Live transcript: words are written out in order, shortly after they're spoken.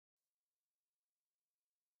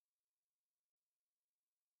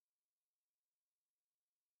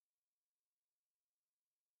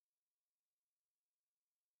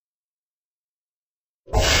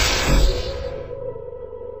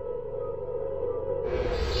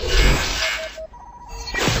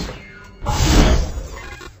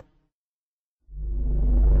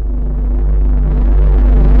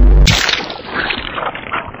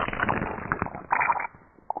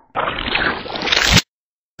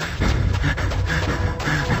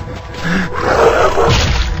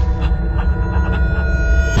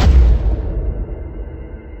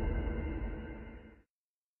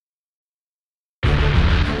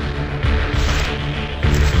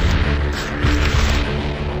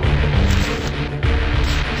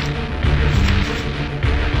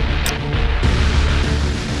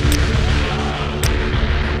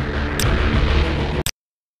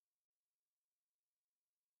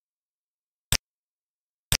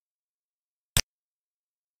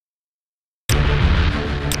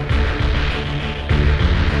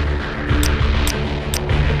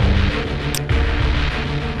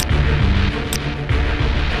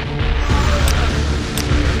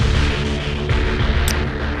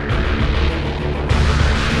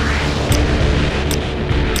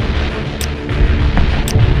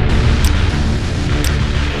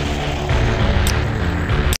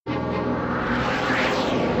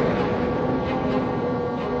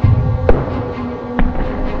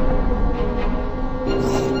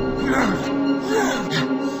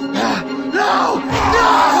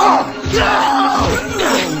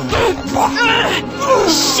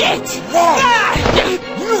Shit!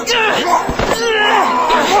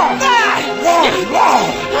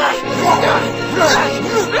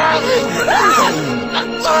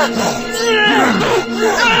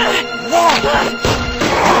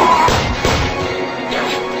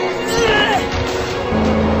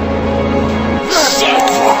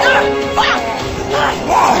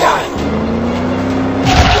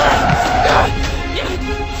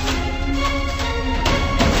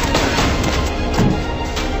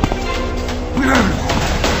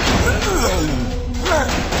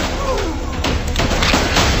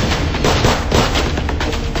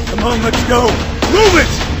 Come on, let's go! Move it!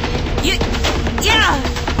 Yeah!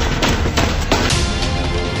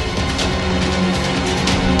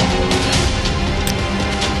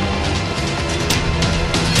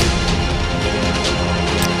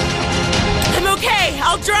 I'm okay!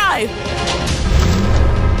 I'll drive!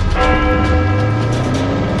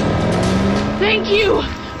 Thank you!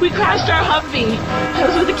 We crashed our Humvee. I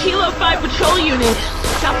was with a Kilo 5 patrol unit.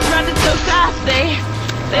 Got surrounded so fast,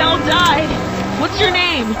 they all died. What's your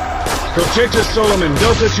name? Kochecha Solomon,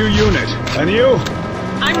 Delta 2 unit. And you?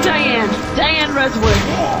 I'm Diane Resworth.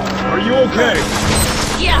 Are you okay?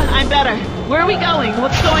 Yeah, I'm better. Where are we going?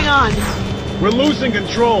 What's going on? We're losing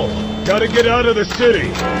control. Gotta get out of the city.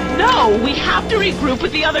 No, we have to regroup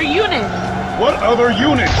with the other units. What other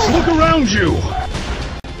units? Look around you!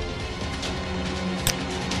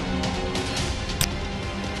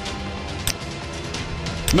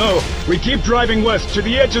 No, we keep driving west to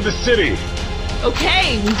the edge of the city.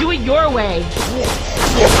 Okay, we do it your way.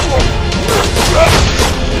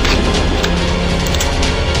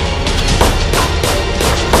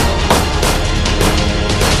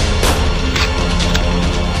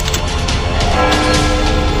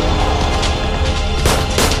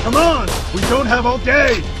 Come on! We don't have all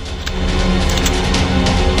day!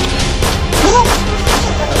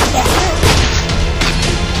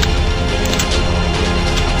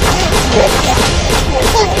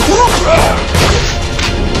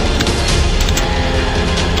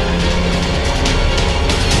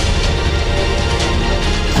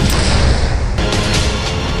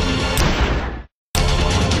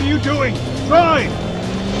 What are you doing? Drive!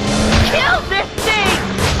 Kill this thing!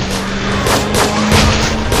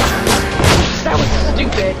 That was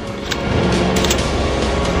stupid.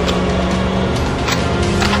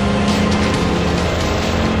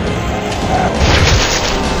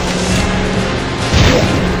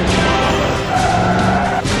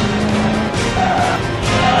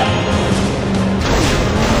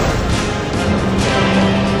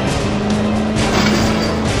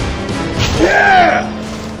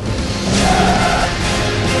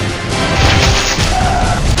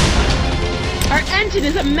 Engine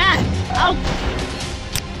is a mess. I'll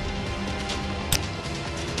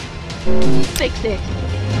fix it.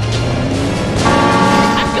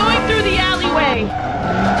 I'm going through the alleyway.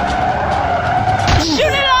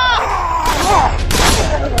 Shoot it off!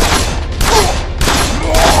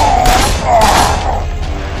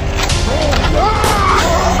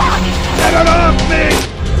 Get it off me!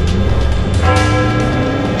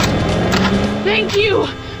 Thank you.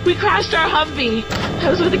 We crashed our Humvee. I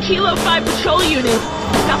was with a Kilo 5 patrol unit.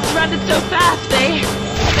 Got surrounded so fast, they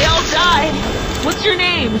all died. What's your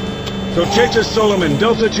name? Kochecha Solomon,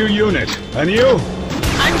 Delta 2 unit. And you?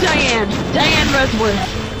 I'm Diane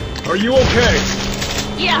Resworth. Are you okay?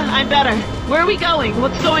 Yeah, I'm better. Where are we going?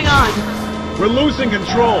 What's going on? We're losing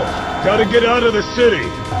control. Gotta get out of the city.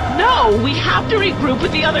 No, we have to regroup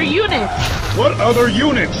with the other units. What other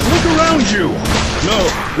units? Look around you! No,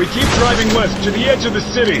 we keep driving west to the edge of the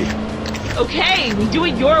city. Okay, we do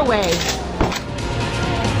it your way.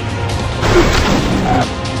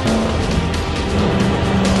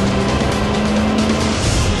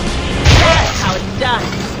 That's how it's done.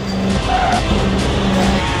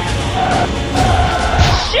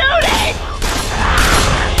 Shoot it!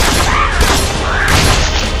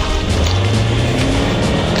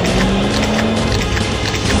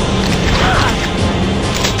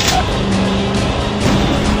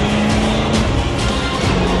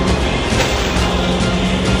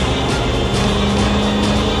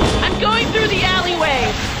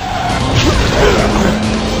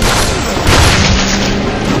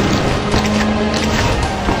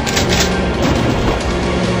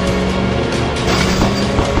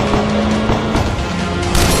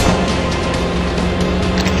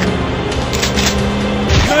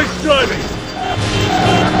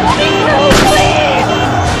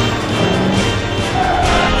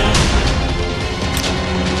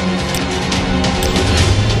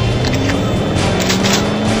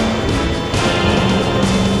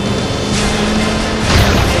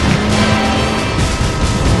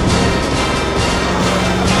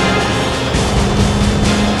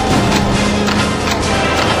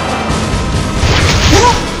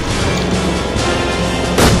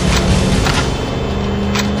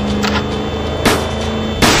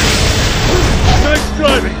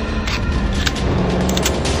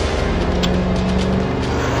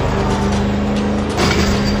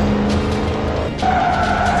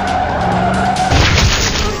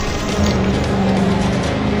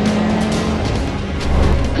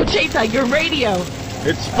 your radio.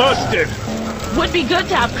 It's busted. Would be good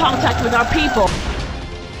to have contact with our people.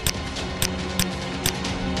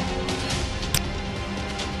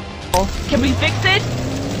 Can we fix it?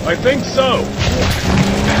 I think so.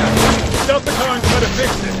 Stop the car and try to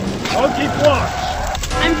fix it. I'll keep watch.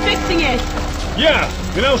 I'm fixing it. Yeah,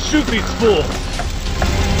 and I'll shoot these fools.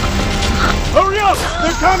 Hurry up!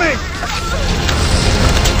 They're coming!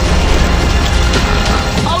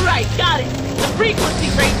 Alright, got it. The frequency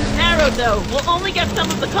range is narrowed though. We'll only get some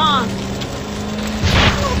of the comms.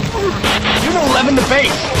 Unit 11 to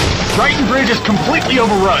base. Brighton Bridge is completely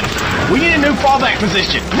overrun. We need a new fallback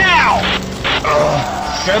position, now!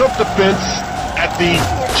 Set up the fence at the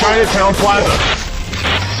Chinatown Plaza.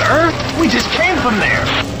 Sir? We just came from there.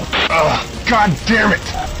 God damn it!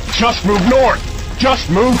 Just move north! Just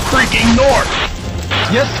move freaking north!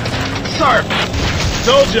 Yes, sir.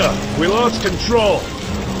 Told ya, we lost control.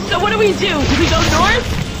 So what do we do? Do we go north?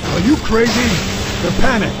 Are you crazy? They're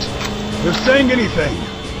panicked. They're saying anything.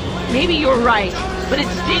 Maybe you're right, but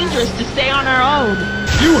it's dangerous to stay on our own.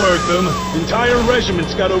 You heard them. Entire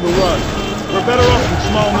regiments got overrun. We're better off in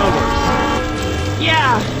small numbers.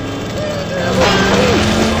 Yeah.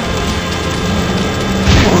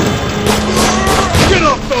 Get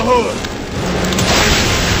off the hood!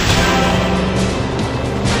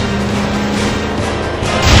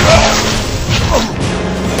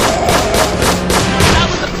 That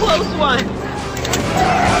was a close one.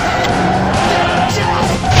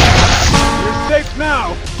 You're safe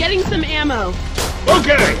now. Getting some ammo.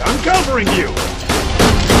 Okay, I'm covering you.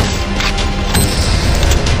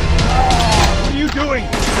 What are you doing?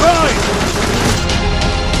 Run!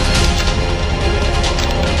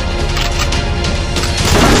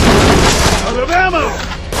 Out of ammo!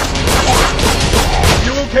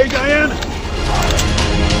 You okay, Diane?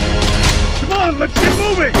 Come on, let's get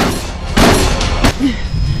moving!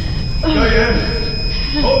 Diane,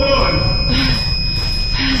 hold on!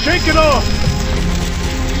 Shake it off!